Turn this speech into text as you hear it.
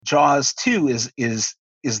Jaws 2 is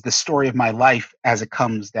the story of my life as it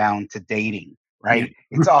comes down to dating, Yeah. right?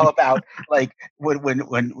 It's all about like when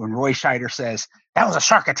Roy Scheider says that was a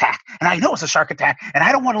shark attack, and I know it's a shark attack, and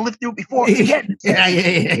I don't want to live through it before again.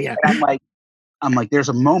 Yeah. And I'm like, there's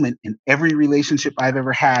a moment in every relationship I've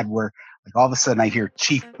ever had where like all of a sudden I hear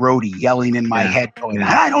Chief Brody yelling in my head, going,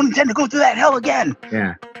 Yeah. I don't intend to go through that hell again.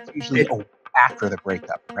 Yeah. It's usually after the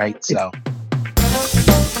breakup, right? It's, So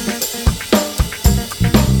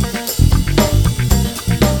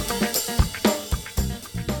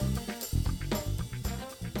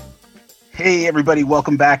hey, everybody,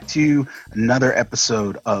 welcome back to another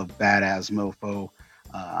episode of BadAzz MoFo.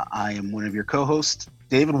 I am one of your co-hosts,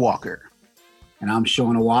 David Walker. And I'm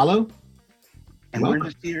Sean Awalo. And welcome. We're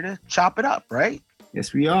just here to chop it up, right?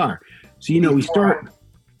 Yes, we are. So, we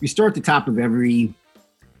start the top of every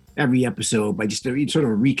episode by just sort of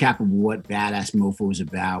a recap of what BadAzz MoFo is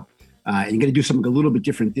about. And you're going to do something a little bit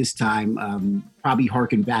different this time, probably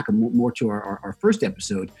harken back more to our first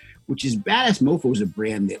episode, which is BadAzz MoFo is a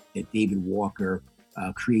brand that David Walker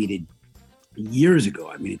created years ago.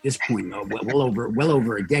 I mean, at this point, well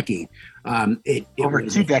over a decade. Over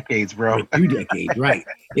 2 decades, bro. 2 decades, right.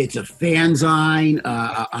 It's a fanzine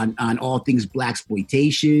on all things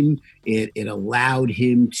blaxploitation. It allowed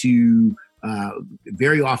him to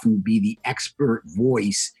very often be the expert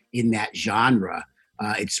voice in that genre.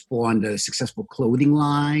 It spawned a successful clothing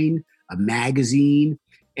line, a magazine.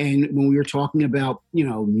 And when we were talking about,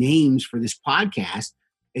 names for this podcast,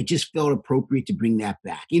 it just felt appropriate to bring that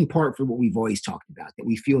back, in part for what we've always talked about, that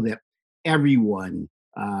we feel that everyone,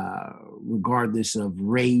 regardless of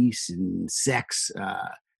race and sex,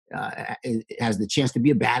 has the chance to be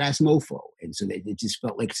a badass mofo. And so that it just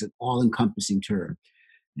felt like it's an all-encompassing term.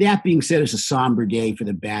 That being said, it's a somber day for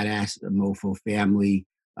the BadAzz MoFo family.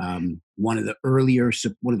 One of the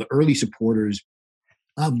early supporters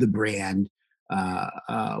of the brand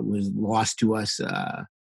was lost to us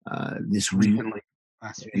this week.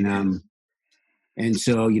 And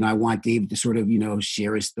so, I want Dave to sort of,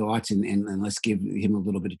 share his thoughts and let's give him a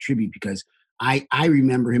little bit of tribute, because I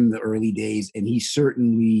remember him in the early days, and he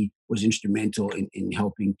certainly was instrumental in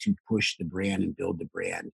helping to push the brand and build the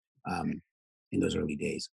brand in those early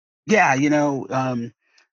days. Yeah,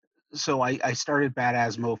 so I started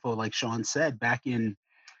BadAzz MoFo, like Sean said, back in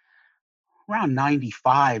around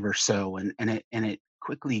 95 or so, and it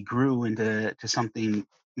quickly grew into something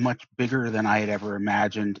much bigger than I had ever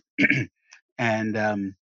imagined. And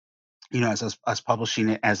as I was publishing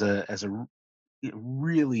it as a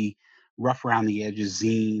really rough around the edges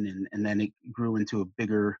zine, and then it grew into a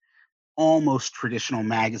bigger, almost traditional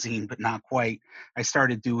magazine, but not quite. I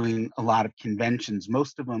started doing a lot of conventions.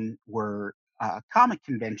 Most of them were comic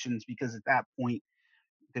conventions, because at that point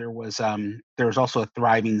there was also a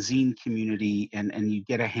thriving zine community, and you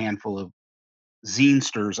get a handful of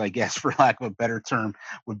zinesters, I guess, for lack of a better term,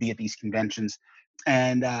 would be at these conventions.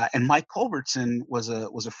 And Mike Culbertson was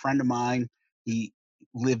a friend of mine. He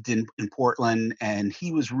lived in Portland, and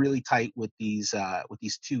he was really tight with these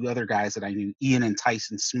 2 other guys that I knew, Ian and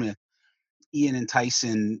Tyson Smith. Ian and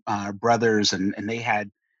Tyson brothers, and they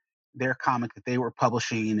had their comic that they were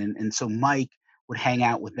publishing, and so Mike would hang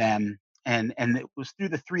out with them, and it was through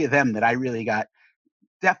the 3 of them that I really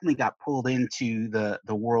definitely got pulled into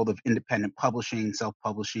the world of independent publishing,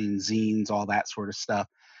 self-publishing, zines, all that sort of stuff.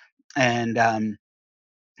 And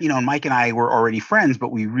Mike and I were already friends,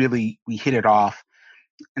 but we hit it off.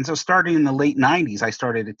 And so starting in the late 90s, I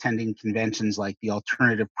started attending conventions like the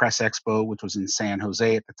Alternative Press Expo, which was in San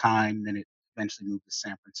Jose at the time. Then it eventually moved to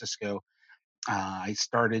San Francisco. I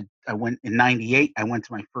went in 98. I went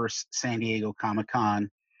to my first San Diego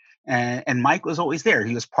Comic-Con, and Mike was always there.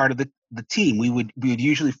 He was part of the team. We would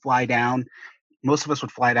usually fly down. Most of us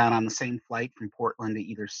would fly down on the same flight from Portland to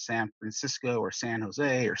either San Francisco or San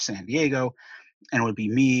Jose or San Diego. And it would be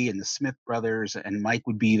me and the Smith brothers, and Mike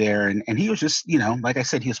would be there. And he was just, like I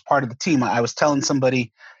said, he was part of the team. I was telling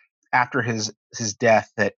somebody after his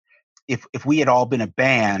death that if we had all been a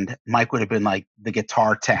band, Mike would have been like the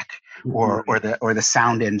guitar tech or the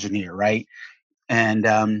sound engineer, right?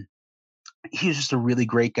 And he was just a really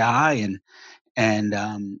great guy.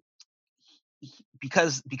 And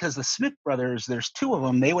because the Smith brothers, there's 2 of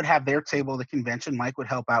them, they would have their table at the convention. Mike would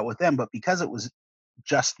help out with them, but because it was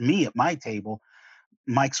just me at my table,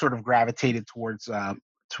 Mike sort of gravitated towards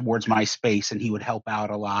my space, and he would help out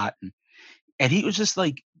a lot. And he was just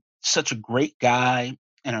like such a great guy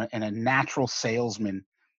and a natural salesman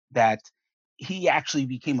that he actually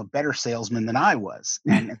became a better salesman than I was.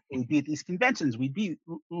 And we'd be at these conventions. We'd be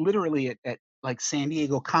literally at like San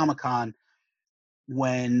Diego Comic-Con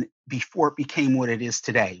when before it became what it is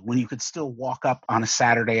today, when you could still walk up on a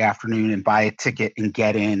Saturday afternoon and buy a ticket and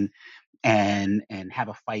get in and have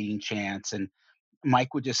a fighting chance. And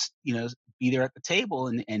Mike would just, be there at the table,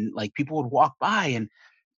 and like people would walk by, and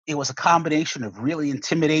it was a combination of really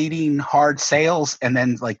intimidating hard sales and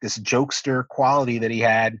then like this jokester quality that he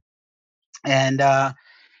had. And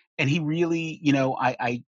he really,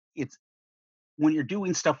 I it's when you're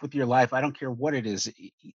doing stuff with your life, I don't care what it is,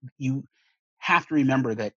 you have to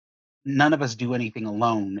remember that none of us do anything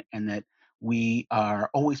alone, and that we are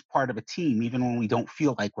always part of a team, even when we don't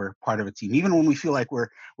feel like we're part of a team, even when we feel like we're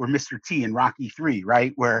Mr. T in Rocky 3,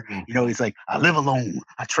 right? Where, Yeah. he's like, I live alone,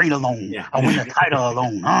 I train alone, Yeah. I win the title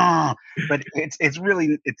alone. But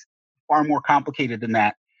it's far more complicated than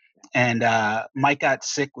that. And Mike got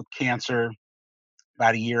sick with cancer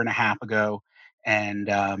about a year and a half ago. And,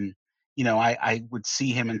 I would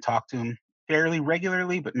see him and talk to him fairly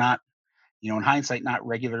regularly, but not, in hindsight, not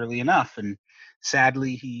regularly enough. And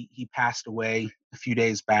sadly, he passed away a few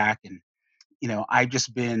days back. And, I've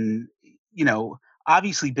just been, you know,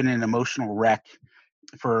 obviously been an emotional wreck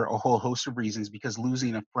for a whole host of reasons, because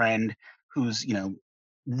losing a friend who's,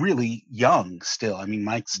 really young still. I mean,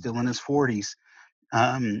 Mike's still in his 40s,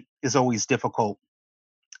 is always difficult.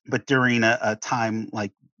 But during a time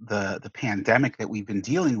like the pandemic that we've been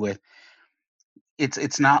dealing with,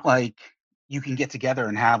 it's not like you can get together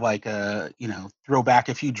and have like throw back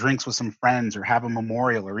a few drinks with some friends, or have a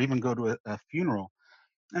memorial, or even go to a funeral.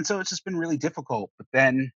 And so it's just been really difficult. But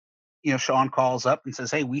then, Sean calls up and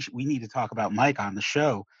says, "Hey, we need to talk about Mike on the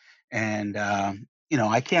show." And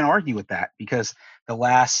I can't argue with that, because the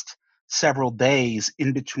last several days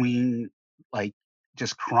in between, like,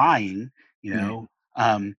 just crying, you Yeah. know,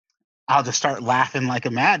 um, I'll just start laughing like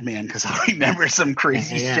a madman because I remember some Yeah.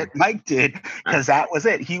 crazy Yeah. shit Mike did. Uh, Because that was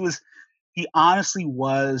it. He honestly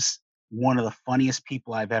was one of the funniest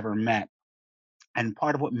people I've ever met. And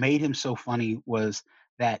part of what made him so funny was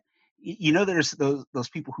that, there's those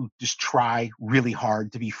people who just try really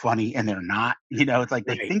hard to be funny and they're not. It's like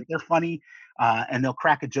they right. think they're funny, and they'll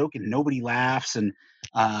crack a joke and nobody laughs. And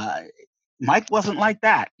uh, Mike wasn't like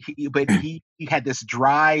that. But he had this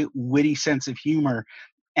dry, witty sense of humor,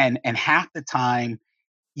 and half the time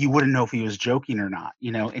you wouldn't know if he was joking or not.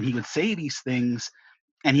 And he would say these things,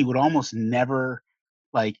 and he would almost never,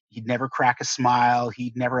 like, he'd never crack a smile,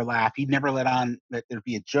 he'd never laugh, he'd never let on that there'd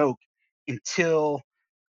be a joke, until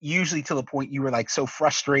usually to the point you were like so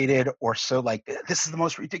frustrated, or so like, this is the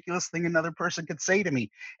most ridiculous thing another person could say to me."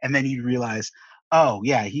 And then you'd realize, oh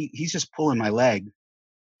yeah, he's just pulling my leg.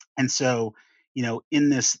 And so, in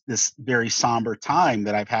this very somber time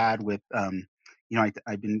that I've had with,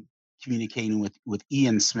 I've been communicating with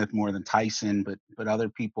Ian Smith more than Tyson, but other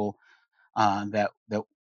people, that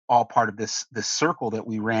all part of this circle that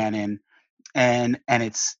we ran in. And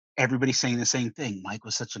it's everybody saying the same thing. Mike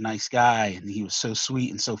was such a nice guy, and he was so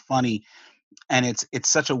sweet and so funny. And it's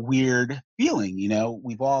such a weird feeling.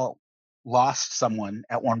 We've all lost someone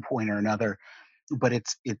at one point or another, but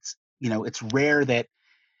it's rare that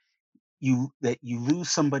you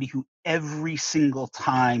lose somebody who every single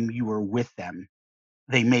time you were with them,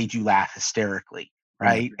 they made you laugh hysterically, Yeah.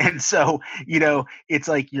 right? And so, it's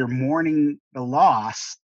like you're mourning the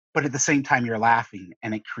loss, but at the same time you're laughing,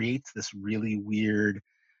 and it creates this really weird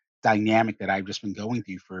dynamic that I've just been going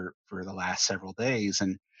through for the last several days.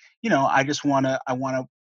 And I want to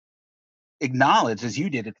acknowledge, as you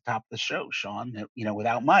did at the top of the show, Sean, that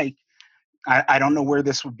without Mike, I don't know where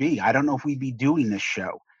this would be. I don't know if we'd be doing this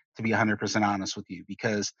show, to be 100% honest with you,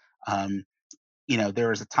 because um, there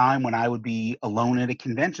was a time when I would be alone at a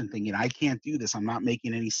convention thinking, I can't do this. I'm not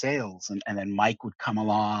making any sales. And then Mike would come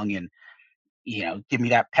along and, give me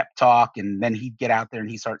that pep talk. And then he'd get out there and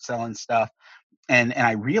he'd start selling stuff. And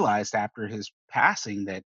I realized after his passing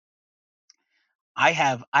that I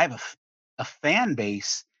have a fan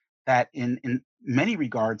base that in many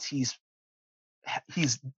regards, he's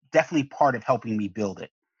definitely part of helping me build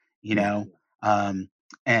it, you Yeah. know? Um,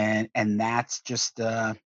 and that's just,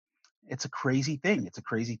 it's a crazy thing. It's a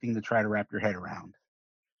crazy thing to try to wrap your head around.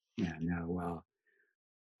 Yeah. No.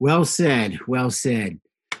 Well said. Well said.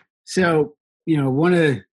 So, one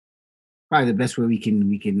of probably the best way we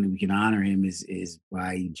can honor him is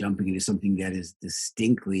by jumping into something that is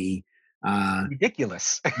distinctly uh,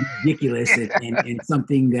 Ridiculous. ridiculous, and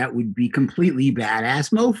something that would be completely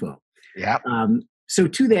badass mofo. Yep. So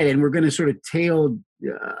to that end, we're going to sort of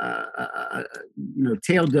uh, uh, uh,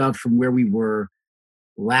 tail dove from where we were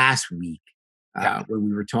last week, Yep. when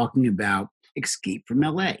we were talking about Escape from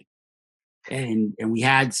LA. And we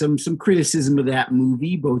had some criticism of that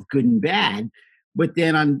movie, both good and bad. But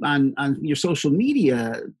then on your social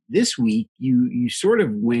media this week, you sort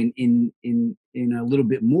of went in a little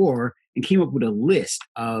bit more and came up with a list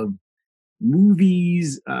of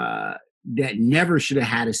movies that never should have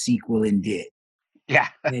had a sequel and did. Yeah.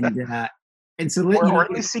 And so let Or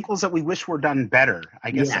at least sequels that we wish were done better.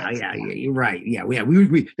 I guess yeah, that's yeah, the yeah, one. you're right. Yeah, yeah,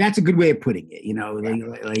 we that's a good way of putting it.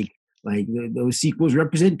 Yeah. Those sequels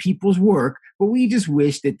represent people's work, but we just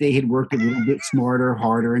wish that they had worked a little bit smarter,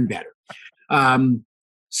 harder, and better. Um,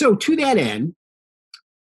 so to that end,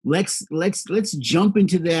 let's jump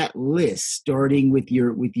into that list, starting with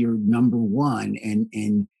your number one, and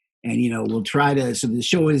we'll try to, so the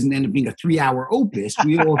show doesn't end up being a 3-hour opus.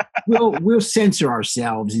 We'll censor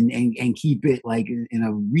ourselves and keep it like in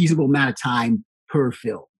a reasonable amount of time per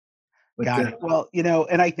film. But Got it. Well, and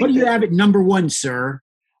I what think do you that, have at number one, sir?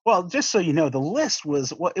 well, just so you know, the list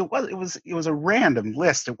was, well, it was a random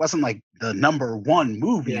list. It wasn't like the number one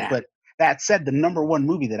movie, Yeah. but that said, the number one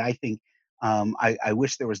movie that I think, I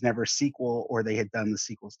wish there was never a sequel, or they had done the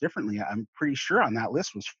sequels differently. I'm pretty sure on that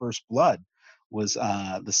list was First Blood, was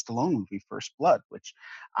the Stallone movie First Blood, which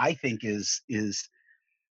I think is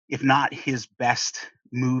if not his best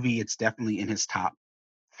movie, it's definitely in his top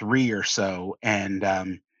three or so. And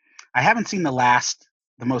I haven't seen the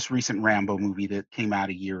most recent Rambo movie that came out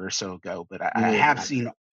a year or so ago, but I have Yeah.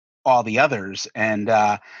 seen all the others. And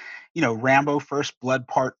Rambo First Blood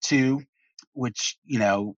Part Two, which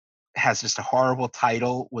has just a horrible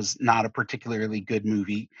title, was not a particularly good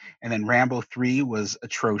movie. And then Rambo 3 was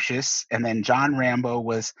atrocious. And then John Rambo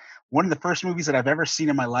was one of the first movies that I've ever seen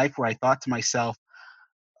in my life where I thought to myself,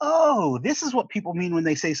 oh, this is what people mean when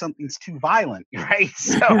they say something's too violent, right?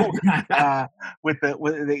 So,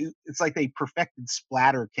 it's like they perfected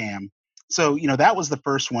splatter cam. So, that was the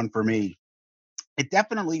first one for me. It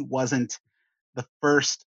definitely wasn't the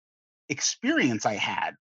first experience I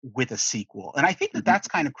had with a sequel, and I think that Mhm. that's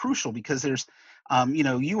kind of crucial because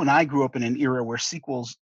you and I grew up in an era where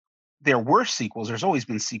sequels there were sequels. There's always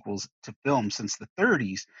been sequels to films since the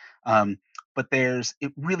 30s, but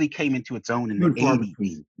it really came into its own in Few the and far 80s.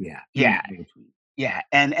 between. Yeah, few and Yeah, far between. yeah,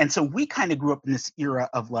 and so we kind of grew up in this era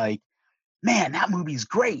of like, man, that movie's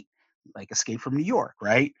great, like Escape from New York,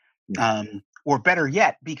 right? Yeah. Or better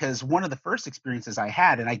yet, because one of the first experiences I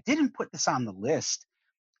had, and I didn't put this on the list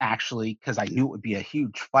actually because I knew it would be a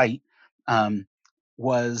huge fight, um,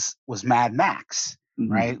 was Mad Max, Mhm.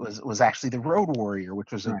 right? Was actually The Road Warrior,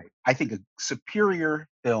 which was Right. I think a superior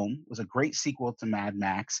film, was a great sequel to Mad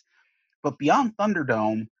Max. But Beyond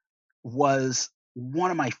Thunderdome was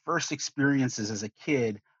one of my first experiences as a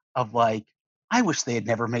kid of like, I wish they had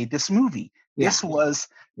never made this movie. Yeah.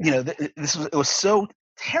 Yeah. It was so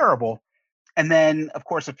terrible. And then, of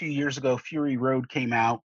course, a few years ago, Fury Road came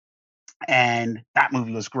out, and that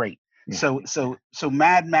movie was great. Yeah. So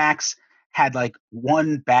Mad Max had like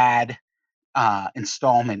one bad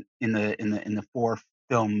installment in the four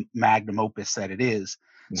film magnum opus that it is.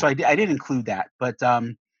 So Yeah. I did include that. But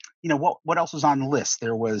what else was on the list?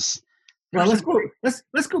 There Well, were some great.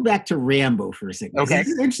 let's go back to Rambo for a second, because Okay. this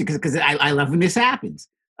is interesting, because I love when this happens.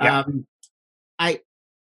 Yep. Um, I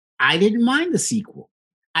I didn't mind the sequel.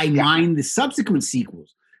 I Yeah. mind the subsequent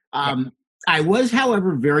sequels. Yeah. I was,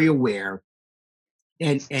 however, very aware,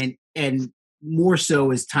 and more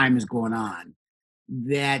so as time has gone on,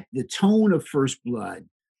 that the tone of First Blood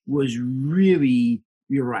was really,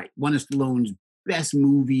 you're right, one of Stallone's best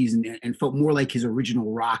movies, and felt more like his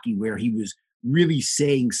original Rocky, where he was really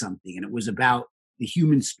saying something, and it was about the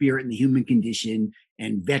human spirit and the human condition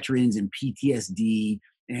and veterans and PTSD,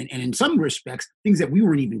 and in some respects, things that we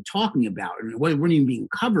weren't even talking about and weren't even being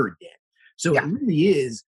covered yet. So it Yeah. really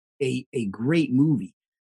is a great movie.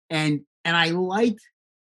 And I liked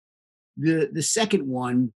the second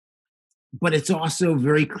one, but it's also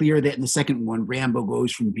very clear that in the second one, Rambo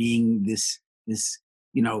goes from being this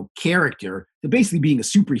character to basically being a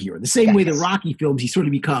superhero. The same way the Yes. Rocky films, he sort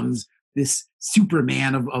of becomes this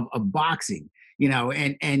Superman of boxing,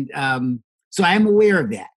 and so I am aware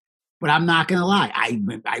of that. But I'm not gonna lie,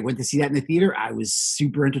 I went to see that in the theater. I was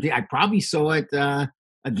super entertained. I probably saw it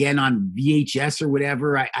again on VHS or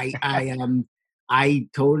whatever. I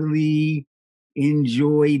totally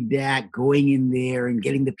enjoyed that, going in there and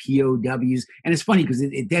getting the POWs. And it's funny because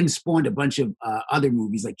it then spawned a bunch of other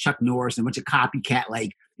movies like Chuck Norris and a bunch of copycat,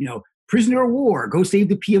 like, Prisoner of War, Go Save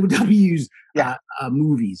the POWs Yeah.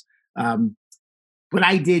 movies. Um, but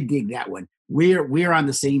I did dig that one. We're on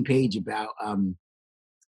the same page about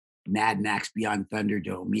Mad Max Beyond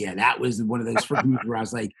Thunderdome. Yeah, that was one of those first movies where I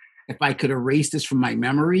was like, if I could erase this from my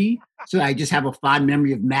memory, so I just have a fond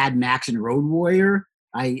memory of Mad Max and Road Warrior,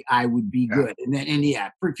 I would be Yeah. good. And yeah,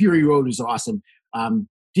 Fury Road is awesome.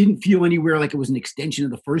 Didn't feel anywhere like it was an extension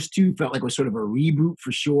of the first two. Felt like it was sort of a reboot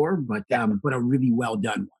for sure, Yeah, but a really well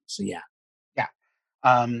done one. So yeah, yeah.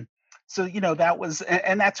 Um, so that was,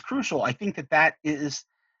 and that's crucial. I think that is,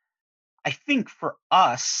 I think for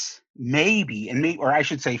us, maybe, and maybe, or I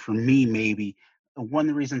should say for me, maybe one of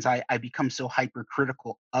the reasons I become so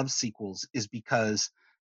hypercritical of sequels is because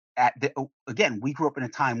again, we grew up in a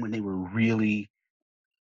time when they were really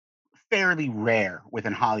fairly rare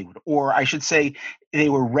within Hollywood, or I should say, they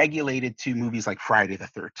were regulated to movies like Friday the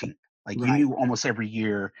 13th. Like you right. knew almost every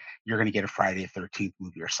year you're going to get a Friday the 13th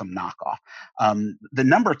movie or some knockoff. The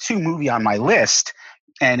number two movie on my list,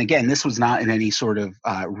 and again, this was not in any sort of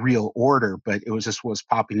real order, but it was just was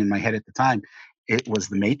popping in my head at the time. It was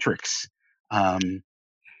The Matrix. Um,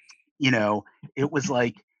 you know, it was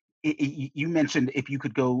like you mentioned if you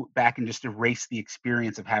could go back and just erase the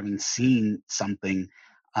experience of having seen something.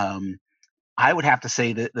 Um, I would have to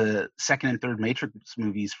say that the second and third Matrix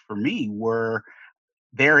movies for me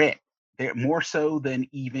they're it. They're more so than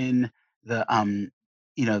even the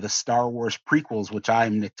Star Wars prequels, which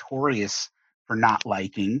I'm notorious for not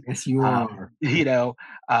liking. Yes, you Um, are. you know,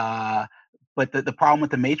 uh, but the problem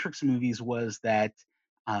with the Matrix movies was that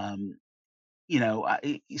um,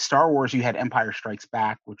 Star Wars, you had Empire Strikes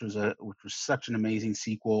Back, which was such an amazing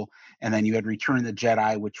sequel, and then you had Return of the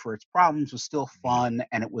Jedi, which for its problems was still fun,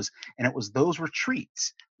 and it was those were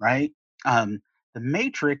treats, right? Um, the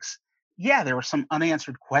Matrix, yeah, there were some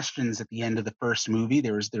unanswered questions at the end of the first movie.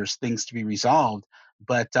 There's things to be resolved,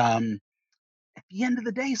 but at the end of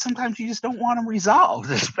the day, sometimes you just don't want them resolved,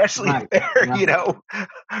 especially if Right, they're,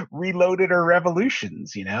 right. reloaded or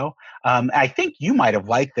revolutions. I think you might have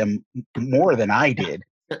liked them more than I did.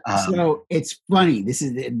 Um, So it's funny. This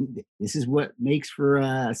is what makes for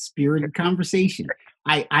a spirited conversation.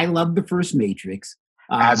 I love the first Matrix.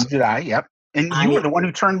 as Um, did I, yep. And you were I the one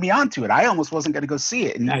who turned me on to it. I almost wasn't going to go see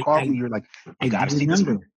it, and you I called I, me. You're like, "You I got do to see this movie."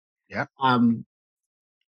 remember. Yep. Um,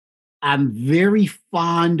 I'm very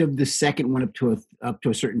fond of the second one up to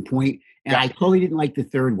a certain point, and Yep. I totally didn't like the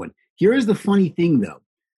third one. Here is the funny thing, though: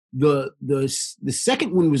 the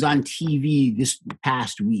second one was on TV this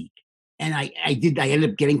past week, and I ended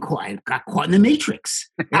up getting caught. I got caught in the Matrix,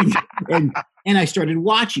 and and I started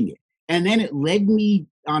watching it, and then it led me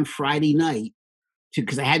on Friday night to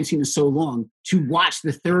because I hadn't seen it so long to watch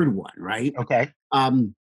the third one, right? Okay.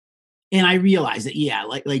 Um, and I realized that, yeah,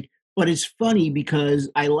 but it's funny because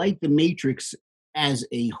I like The Matrix as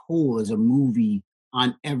a whole, as a movie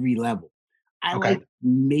on every level. I Okay. like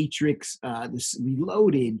Matrix, this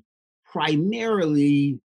Reloaded,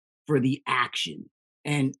 primarily for the action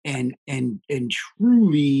and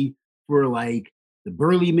truly for like the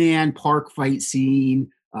Burly Man park fight scene,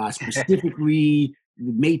 specifically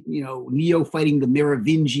Neo fighting the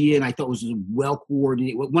Merovingian. I thought was a well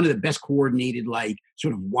coordinated, one of the best coordinated, like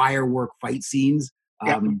sort of wire work fight scenes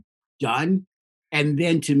Yep. done. And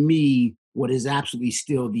then to me, what is absolutely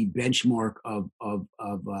still the benchmark of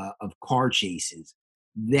car chases,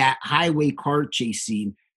 that highway car chase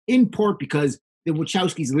scene, in part because the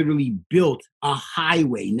Wachowskis literally built a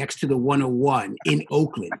highway next to the 101 in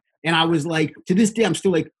Oakland. And I was like, to this day, I'm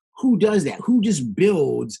still like, who does that? Who just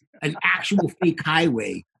builds an actual fake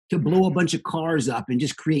highway to blow a bunch of cars up and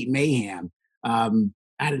just create mayhem?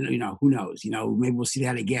 I don't know, who knows? Maybe we'll see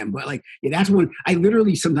that again. But like, yeah, that's when I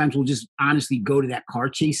literally sometimes will just honestly go to that car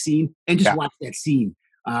chase scene and just Yeah. watch that scene.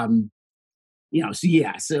 So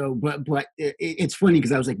yeah, but it's funny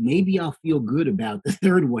because I was like, maybe I'll feel good about the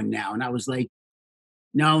third one now. And I was like,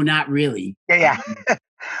 no, not really. Yeah. Yeah.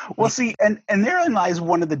 Well, But see, and therein lies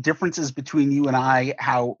one of the differences between you and I.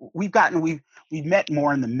 How we've met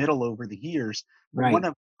more in the middle over the years, but one right,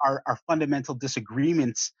 of our fundamental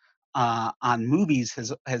disagreements on movies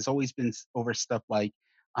has always been over stuff like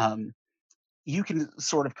um, you can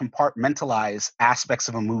sort of compartmentalize aspects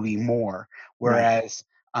of a movie more, right, whereas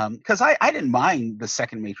because I didn't mind the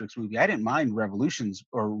second Matrix movie, I didn't mind Revolutions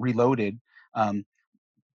or Reloaded. Um,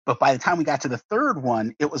 but by the time we got to the third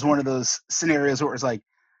one, it was one of those scenarios where it was like,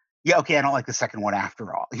 yeah, okay, I don't like the second one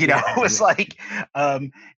after all. yeah, It was yeah, like,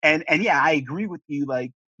 and yeah, I agree with you.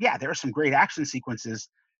 Like, yeah, there are some great action sequences,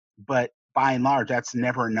 but by and large, that's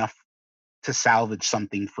never enough to salvage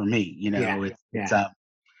something for me. yeah, It's yeah,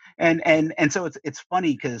 and so it's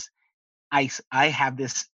funny because I have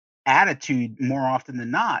this attitude more often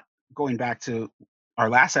than not. Going back to our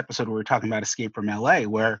last episode where we were talking about Escape from LA,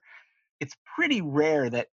 where it's pretty rare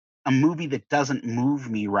that a movie that doesn't move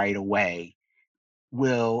me right away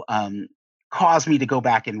will cause me to go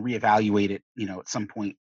back and reevaluate it, at some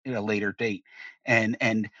point at a later date. And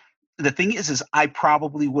the thing is I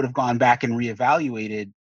probably would have gone back and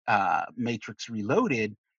reevaluated Matrix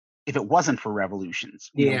Reloaded if it wasn't for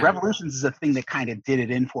Revolutions. Yeah, Revolutions is a thing that kind of did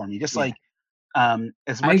it in for me. Just yeah. like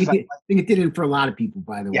as I much think as it did, I think it did it for a lot of people,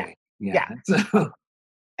 by the yeah, way. Yeah. yeah. So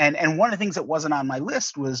And one of the things that wasn't on my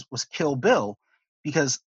list was Kill Bill,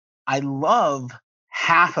 because I love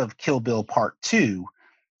half of Kill Bill Part Two,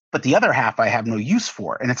 but the other half I have no use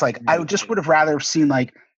for. And it's like I right. just would have rather seen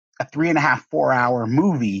like a 3.5, 4 hour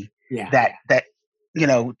movie Yeah. that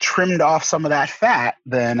trimmed off some of that fat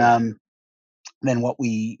Sure. than what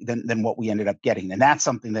we ended up getting. And that's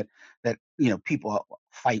something that people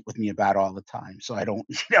fight with me about all the time. So I don't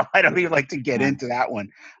I don't even like to get Yeah. into that one.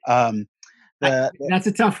 Um, the That's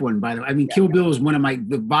a tough one, by the way. I mean, Yeah, Kill Bill is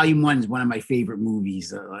the volume one is one of my favorite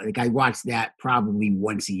movies. Like I watched that probably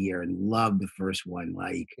once a year and love the first one.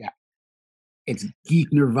 Like yeah. it's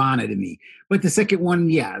geek nirvana to me. But the second one,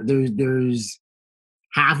 yeah, there's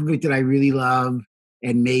half of it that I really love,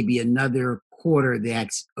 and maybe another quarter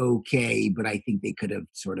that's okay. But I think they could have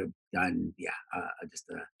sort of done, yeah, just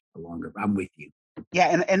a longer. I'm with you.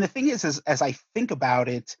 Yeah, and the thing is as I think about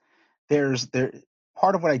it, there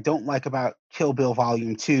part of what I don't like about Kill Bill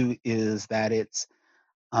Volume 2 is that it's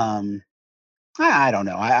um I don't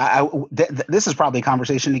know. This is probably a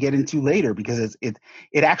conversation to get into later, because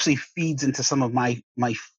it actually feeds into some of my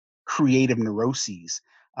creative neuroses,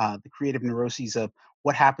 the creative neuroses of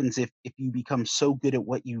what happens if you become so good at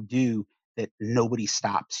what you do that nobody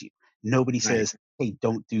stops you, nobody Right. says, "Hey,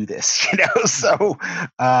 don't do this," So,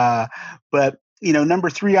 uh, but number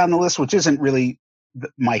three on the list, which isn't really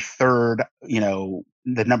my third,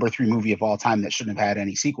 the number three movie of all time that shouldn't have had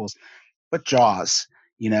any sequels, but Jaws.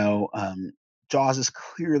 You know, um, Jaws is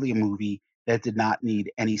clearly a movie that did not need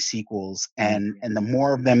any sequels, I and the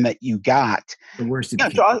more of them that you got, The worst it you know,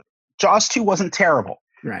 became. Jaws 2 wasn't terrible,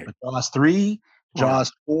 Right. but Jaws 3, Horrible.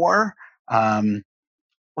 Jaws 4,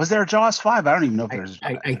 was there a Jaws 5? I don't even know if there's.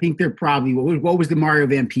 I think they're probably what was the Mario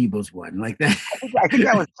Van Peebles one like that? I think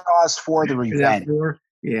that was Jaws 4: The Is that Revenge. four? I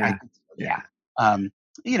Yeah, think so, yeah,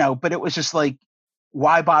 yeah. But it was just like,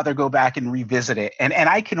 why bother go back and revisit it? And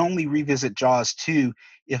I can only revisit Jaws 2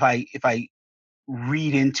 if I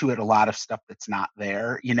read into it a lot of stuff that's not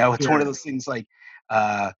there. It's one of sure, those things like,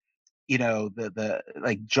 uh, the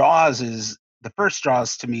like Jaws is the first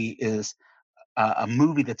Jaws to me is a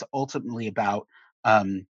movie that's ultimately about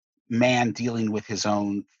man dealing with his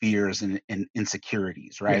own fears and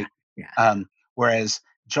insecurities, yeah, right? yeah, Whereas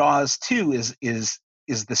Jaws 2 is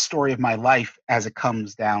the story of my life as it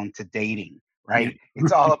comes down to dating, yeah, right?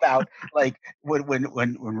 It's all about like when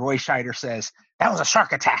Roy Scheider says that was a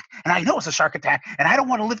shark attack, and I know it's a shark attack, and I don't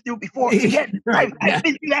want to live through it before again. right, I've yeah,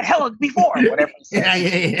 been through that hell before, whatever he yeah,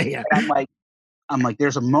 says. yeah, yeah, And I'm like,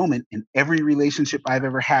 there's a moment in every relationship I've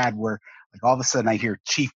ever had where, like, all of a sudden I hear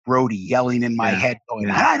Chief Brody yelling in my yeah, head, going,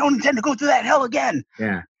 yeah, "I don't intend to go through that hell again."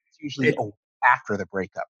 yeah. It's usually It, after the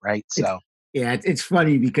breakup, right? it's So yeah, it's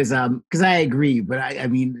funny because I agree, but I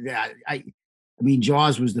mean yeah, I mean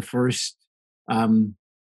Jaws was the um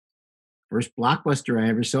first blockbuster I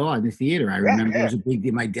ever saw in the theater. I yeah, remember it yeah, was a big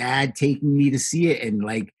deal. My dad taking me to see it, and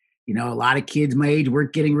like a lot of kids my age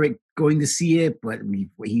weren't going to see it, but I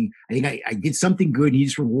think I did something good. And he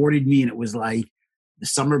just rewarded me, and it was like the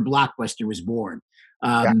summer blockbuster was born.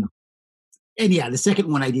 yeah. Um, and yeah, the second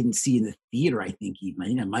one I didn't see in the theater. I think even I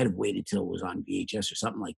think I might have waited till it was on VHS or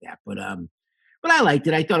something like that. But I liked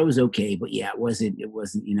it. I thought it was okay. But yeah, it wasn't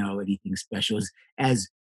anything special. As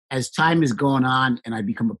as time has gone on and I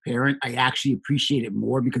become a parent, I actually appreciate it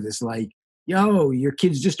more because it's like, yo, your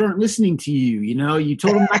kids just aren't listening to you. You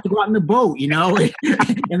told them not to go out in the boat,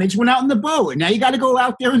 and they just went out in the boat, and now you got to go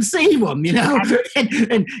out there and save them,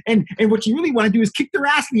 and what you really want to do is kick their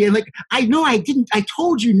ass in the end. Like, I know I didn't. I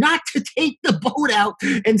told you not to take the boat out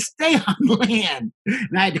and stay on land,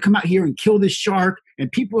 and I had to come out here and kill this shark,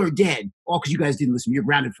 and people are dead, all because you guys didn't listen. You're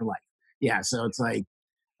grounded for life. Yeah, so it's like,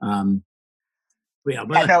 um, yeah,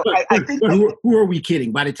 Yeah, no, I think but that who are we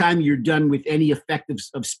kidding? By the time you're done with any effect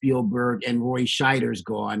of Spielberg and Roy Scheider's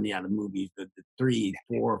gone, yeah, the movies, the three,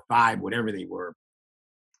 four, five, whatever they were.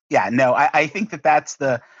 yeah, no, I think that that's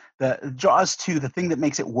the Jaws 2. The thing that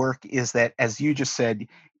makes it work is that, as you just said,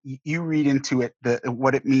 you read into it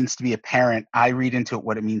what it means to be a parent. I read into it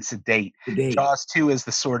what it means to date. The date. Jaws 2 is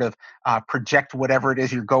the sort of project whatever it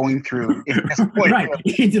is you're going through in this point. Right,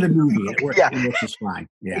 into the movie. It works. Yeah, It works just fine.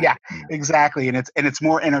 Yeah, yeah, yeah. exactly. And it's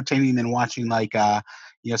more entertaining than watching like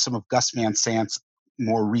some of Gus Van Sant's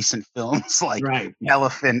more recent films like Right. Yeah.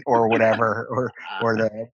 Elephant or whatever, or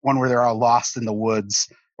the one where they're all lost in the woods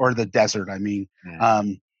or the desert, I mean. Yeah.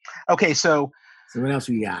 Um, okay, so So what else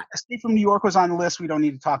we got? Escape from New York was on the list. We don't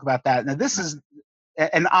need to talk about that. Now this Right. is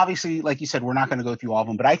and obviously, like you said, we're not going to go through all of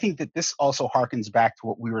them, but I think that this also harkens back to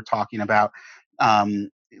what we were talking about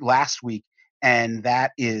last week, and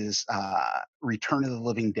that is Return of the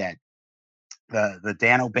Living Dead, the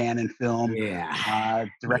Dan O'Bannon film, Yeah. Yeah.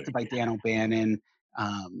 directed by Dan O'Bannon.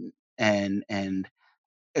 And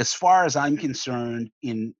as far as I'm concerned,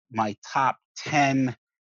 in my top 10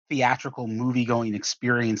 theatrical movie going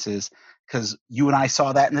experiences, because you and I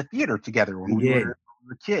saw that in the theater together when We we did. were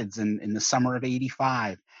kids in the summer of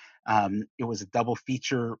 '85. It was a double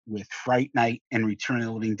feature with Fright Night and Return of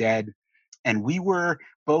the Living Dead. And we were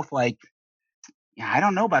both like, yeah, I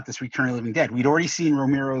don't know about this Return of the Living Dead. We'd already seen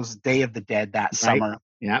Romero's Day of the Dead that Right. summer,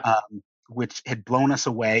 Yeah. which had blown us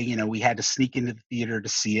away. You know, we had to sneak into the theater to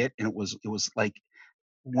see it, and it was like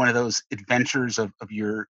one of those adventures of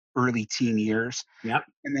your early teen years. Yep.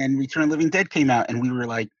 And then Return of the Living Dead came out, and we were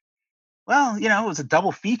like, well, you know, it was a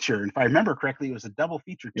double feature. And if I remember correctly, it was a double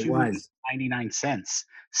feature, It two movies, was. 99 cents.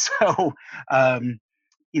 So, um,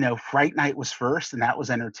 you know, Fright Night was first, and that was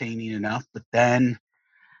entertaining enough. But then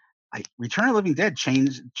Return of the Living Dead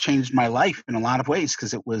changed my life in a lot of ways,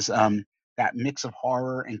 because it was that mix of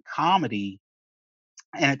horror and comedy,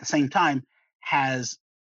 and at the same time has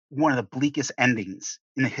one of the bleakest endings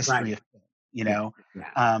in the history Right. of film. You Yeah. know,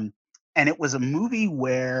 Yeah. um, and it was a movie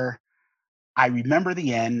where I remember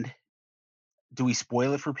the end. Do we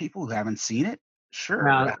spoil it for people who haven't seen it? Sure.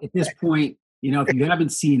 Well, at this point, if you haven't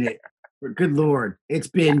seen it, good Lord, it's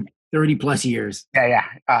been 30 plus years. Yeah,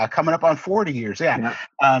 yeah. Coming up on 40 years. Yeah. Yeah.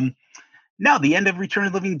 Um, no, the end of Return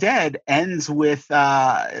of the Living Dead ends with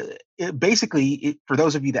for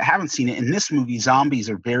those of you that haven't seen it, in this movie, zombies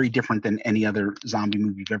are very different than any other zombie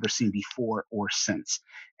movie you've ever seen before or since.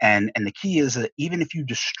 And the key is that even if you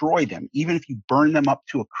destroy them, even if you burn them up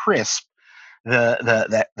to a crisp,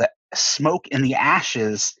 the smoke and the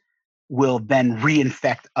ashes will then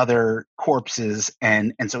reinfect other corpses,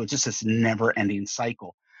 and so it's just this never ending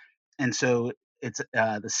cycle. And so it's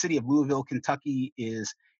the city of Louisville, Kentucky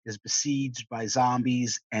is besieged by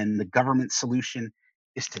zombies, and the government solution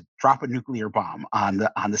is to drop a nuclear bomb on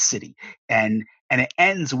the city. And it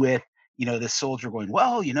ends with, this soldier going,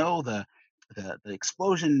 well, the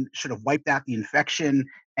explosion should have wiped out the infection,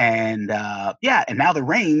 and yeah, and now the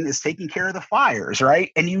rain is taking care of the fires,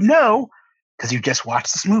 right? And because you just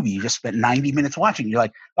watched this movie, you just spent 90 minutes watching, you're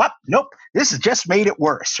like, oh nope, this has just made it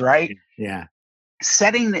worse, right? Yeah.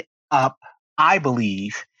 Setting it up, I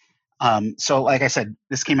believe. So, like I said,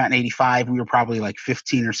 this came out in '85. We were probably like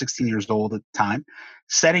 15 or 16 years old at the time.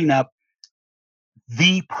 Setting up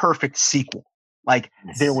the perfect sequel. Like,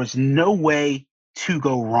 there Yes. was no way to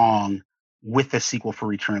go wrong with the sequel for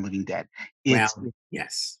Return of the Living Dead. It's Well,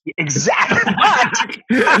 yes. exactly,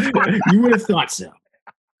 You would have thought so.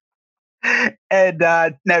 and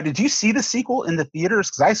now, did you see the sequel in the theaters?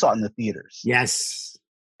 Because I saw it in the theaters. Yes.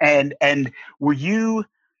 And were you?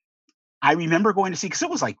 I remember going to see, because it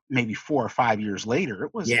was like maybe 4 or 5 years later.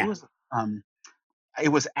 It was it Yeah. was um it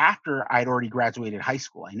was after I'd already graduated high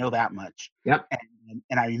school. I know that much. Yep.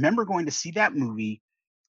 And I remember going to see that movie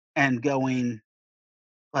and going,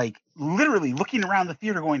 like, literally looking around the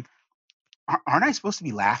theater going, Aren't I supposed to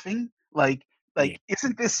be laughing? Yeah.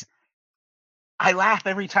 Isn't this, I laugh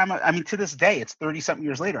every time. I mean, to this day, it's 30 something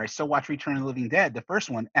years later. I still watch Return of the Living Dead, the first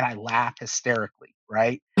one, and I laugh hysterically,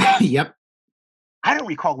 right? Yep. I don't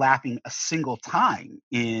recall laughing a single time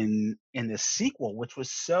in this sequel, which was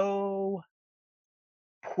so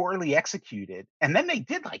poorly executed. And then they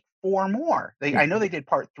did like four more. I know they did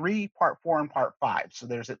part three, part four, and part five. So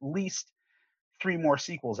there's at least three more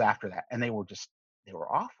sequels after that. And they were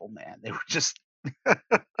awful, man. They were just,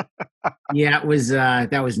 Yeah, it was not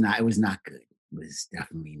good. It was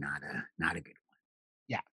definitely not a good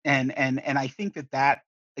yeah. And I think that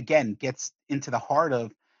again gets into the heart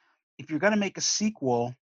of, if you're going to make a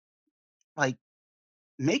sequel, like,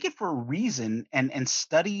 make it for a reason, and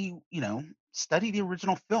study, study the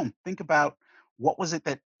original film. Think about, what was it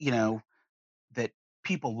that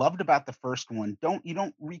people loved about the first one. You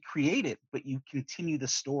don't recreate it, but you continue the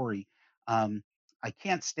story. Um, I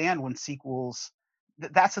can't stand when sequels.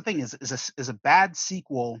 That's the thing, is a bad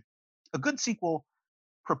sequel. A good sequel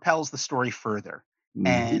propels the story further, one.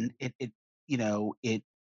 Mhm. and it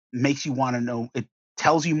makes you want to know. It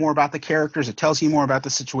tells you more about the characters. It tells you more about the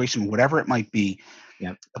situation, whatever it might be.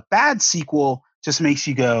 Yep. A bad sequel just makes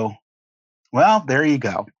you go, well, there you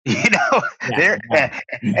go. Yeah. There,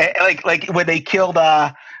 Yeah. like when they killed,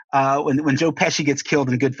 when Joe Pesci gets killed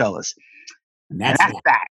in Goodfellas, And and that's that's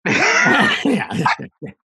that. that. Yeah.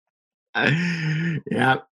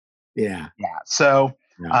 Yeah. Yeah. Yeah. So,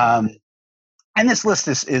 No. um, and this list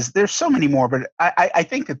is there's so many more, but I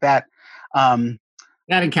think um,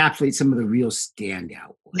 That encapsulates some of the real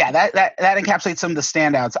standout yeah, ones. that encapsulates some of the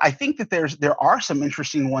standouts. I think that there are some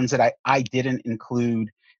interesting ones that I didn't include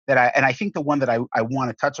I think the one that I want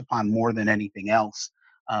to touch upon more than anything else,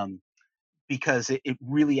 um, because it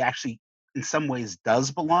really actually in some ways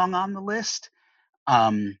does belong on the list.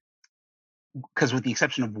 Um, because with the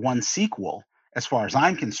exception of one sequel, as far as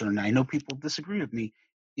I'm concerned, I know people disagree with me,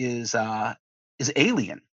 is uh is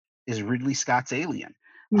Alien, is Ridley Scott's Alien.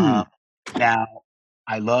 Hmm. Uh, now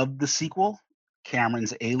I love the sequel,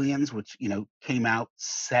 Cameron's Aliens, which came out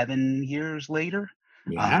 7 years later.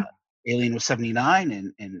 Uh, Yeah. Alien was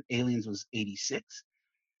 79 and Aliens was 86.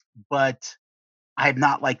 But I have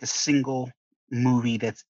not liked a single movie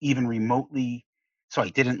that's even remotely. So I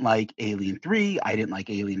didn't like Alien 3, I didn't like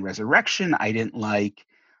Alien Resurrection, I didn't like,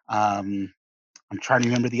 um I'm trying to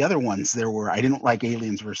remember the other ones there were. I didn't like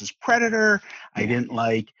Aliens versus Predator, I Yeah. didn't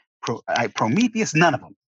like Prometheus, none of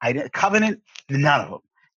them. I didn't Covenant, none of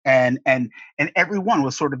them. And every one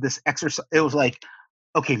was sort of this exercise. It was like,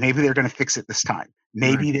 okay, maybe they're gonna fix it this time. Right.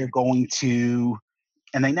 Maybe they're going to,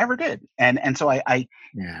 and they never did. And so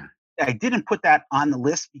Yeah. I didn't put that on the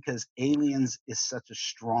list because Aliens is such a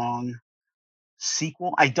strong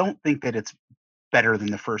sequel. I don't think that it's better than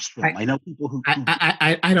the first film. I, I know people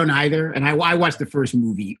I don't either. And I watch the first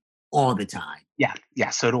movie all the time. yeah, yeah,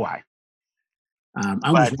 so do I. I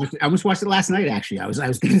But almost watched it last night. Actually, I was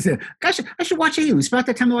going to say, gosh, I should watch Alien. It's about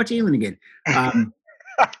that time to watch Alien again. Um,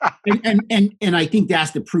 and I think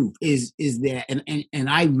that's the proof is that and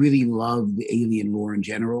I really love the Alien lore in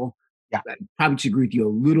general. yeah, I probably should agree with you a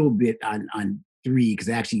little bit on three because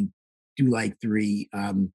I actually do like three.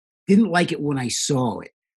 Didn't like it when I saw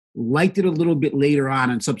it. Liked it a little bit later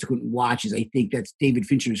on subsequent watches. I think that's David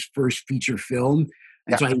Fincher's first feature film, and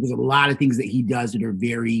yeah, so I think there's a lot of things that he does that are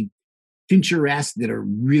very Fincher-esque that are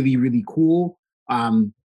really really cool.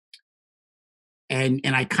 Um, and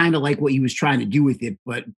I kind of like what he was trying to do with it,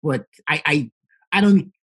 but I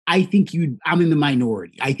don't I think you I'm in the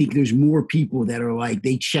minority. I think there's more people that are like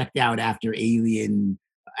they checked out after Aliens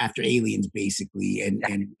basically, yeah.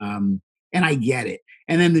 and I get it.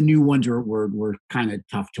 And then the new ones were kind of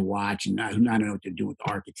tough to watch, and I don't know what they're doing with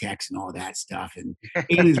architects and all that stuff. And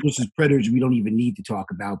Aliens versus Predators, we don't even need to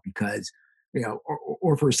talk about because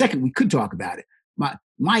or for a second we could talk about it.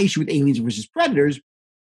 My issue with Aliens versus Predators,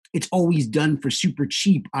 it's always done for super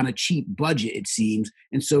cheap on a cheap budget, it seems.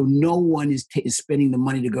 And so no one is spending the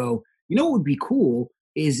money to go, what would be cool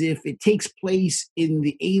is if it takes place in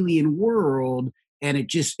the alien world and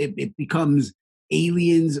it becomes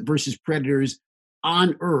aliens versus predators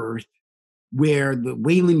on Earth, where the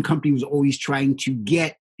Wayland company was always trying to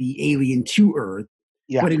get the alien to Earth.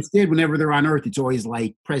 Yeah. But instead, whenever they're on Earth, it's always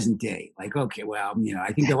like present day. Like, okay, well,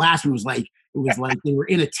 I think the last one was like, it was like they were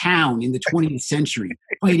in a town in the 20th century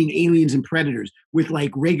fighting aliens and predators with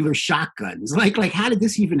like regular shotguns. Like how did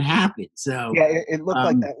this even happen? So, Yeah, it looked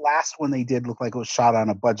like um, that last one they did looked like it was shot on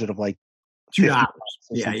a budget of like $2. 50 bucks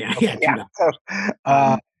or Yeah, something. yeah, Okay, yeah, yeah. $2. So,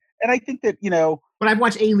 Um, and I think that, but I've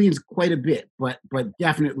watched Aliens quite a bit. But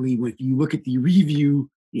definitely, if you look at the review,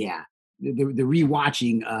 yeah, the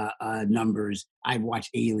rewatching numbers, I've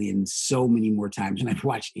watched Aliens so many more times than I've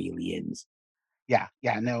watched Aliens. yeah,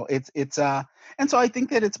 yeah, no, it's and so I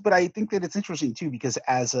think that but I think that it's interesting too because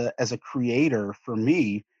as a creator for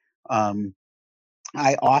me, um,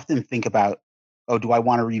 I often think about, oh, do I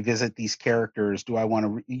want to revisit these characters? Do I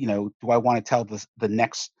want to, do I want to tell the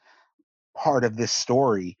next part of this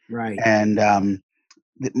story? Right. And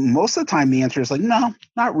most of the time, the answer is like, no,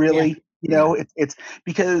 not Yeah. really. Yeah. It's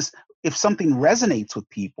because if something resonates with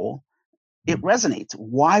people, it resonates.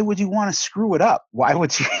 Why would you want to screw it up? Why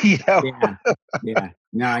would you, Yeah. Yeah.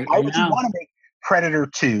 No, why I would you know. want to make Predator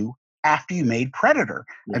 2 after you made Predator?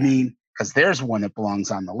 I Yeah. mean, because there's one that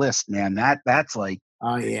belongs on the list, man. That's like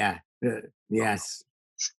Oh yeah. Yes.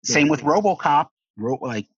 same with RoboCop.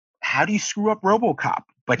 Like, how do you screw up RoboCop?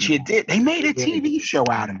 But you did. They made a Yeah. TV show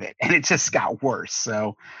out of it, and it just got worse.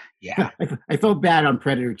 So, yeah, I felt bad on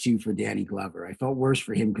Predator 2 for Danny Glover. I felt worse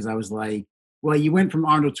for him because I was like, well, you went from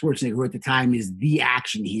Arnold Schwarzenegger, who at the time is the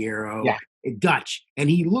action hero, yeah, Dutch, and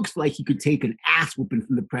he looks like he could take an ass whooping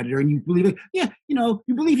from the Predator, and you believe it. Yeah, you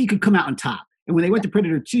believe he could come out on top. And when they went to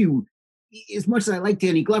Predator 2, as much as I like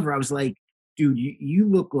Danny Glover, I was like, dude, you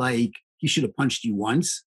look like he should have punched you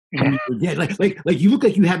once. And you were dead. Like you look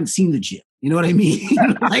like you haven't seen the gym. You know what I mean?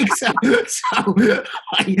 Like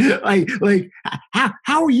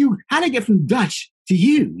how are you? How did I get from Dutch to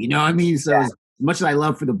you? You know what I mean? So yeah, as much as I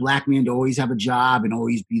love for the black man to always have a job and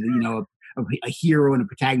always be a hero and a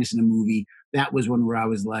protagonist in a movie, that was one where I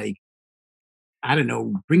was like, I don't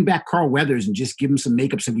know, bring back Carl Weathers and just give him some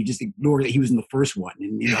makeup so we just ignore that he was in the first one.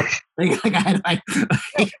 And like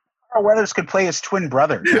Carl Weathers could play his twin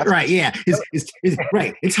brother. Right, yeah.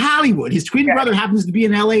 Right. It's Hollywood. His twin brother happens to be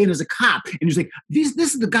in LA and is a cop. And he's like, this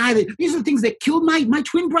is the guy these are the things that killed my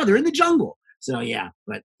twin brother in the jungle. So yeah,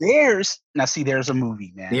 but there's a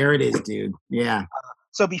movie, man. There it is, dude. Yeah.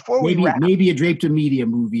 So before we wrap, maybe a Draped in Media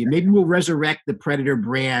movie, and maybe we'll resurrect the Predator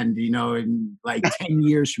brand, in like 10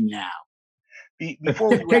 years from now. Before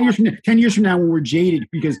we 10 years from now, when we're jaded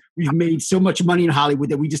because we've made so much money in Hollywood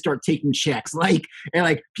that we just start taking checks.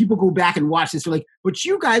 And people go back and watch this. They're like, but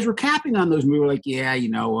you guys were capping on those movies. We're like, yeah, you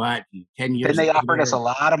know what? 10 years. Then they offered us a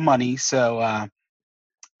lot of money. So,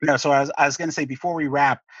 so I was going to say before we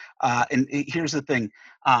wrap, here's the thing.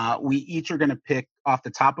 We each are going to pick off the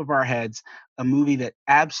top of our heads a movie that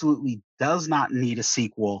absolutely does not need a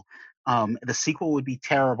sequel. The sequel would be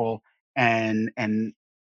terrible, and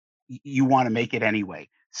you want to make it anyway.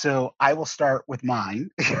 So I will start with mine,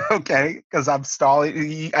 okay? Because I'm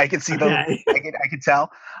stalling. I can see those. I can tell.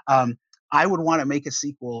 I would want to make a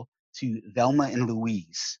sequel to Thelma and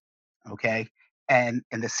Louise, okay? And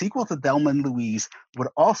the sequel to Thelma and Louise would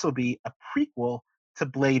also be a prequel to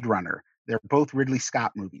Blade Runner. They're both Ridley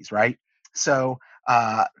Scott movies, right? So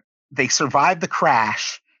they survive the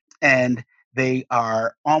crash, and they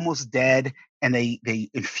are almost dead, and they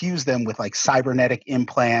infuse them with like cybernetic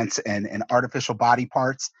implants and artificial body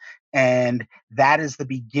parts, and that is the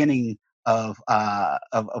beginning of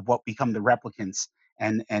what become the replicants.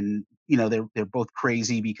 And they're both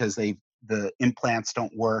crazy because the implants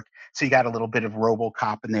don't work. So you got a little bit of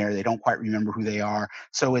RoboCop in there. They don't quite remember who they are.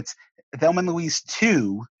 So it's Thelma and Louise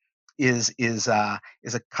 2 is a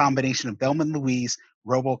combination of Thelma and Louise,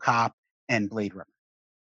 RoboCop, and Blade Runner.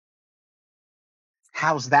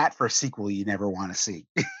 How's that for a sequel you never want to see?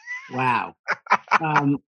 Wow.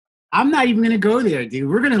 I'm not even going to go there, dude.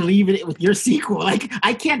 We're going to leave it with your sequel. Like,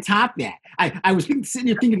 I can't top that. I was sitting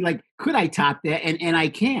there thinking, like, could I top that? And I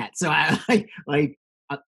can't. So I'm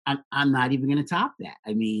not even going to top that.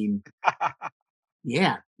 I mean,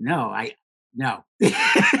 yeah, no. No.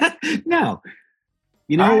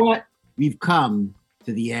 You know what? We've come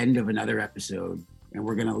to the end of another episode, and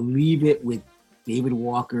we're going to leave it with David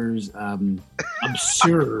Walker's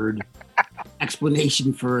absurd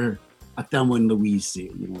explanation for a Thelma and Louise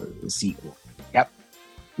sequel. Yep.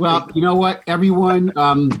 Well, you know what, everyone?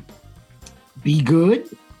 Be good.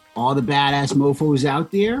 All the badass mofos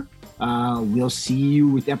out there. We'll see you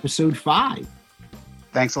with episode 5.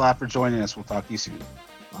 Thanks a lot for joining us. We'll talk to you soon.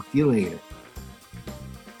 Talk to you later.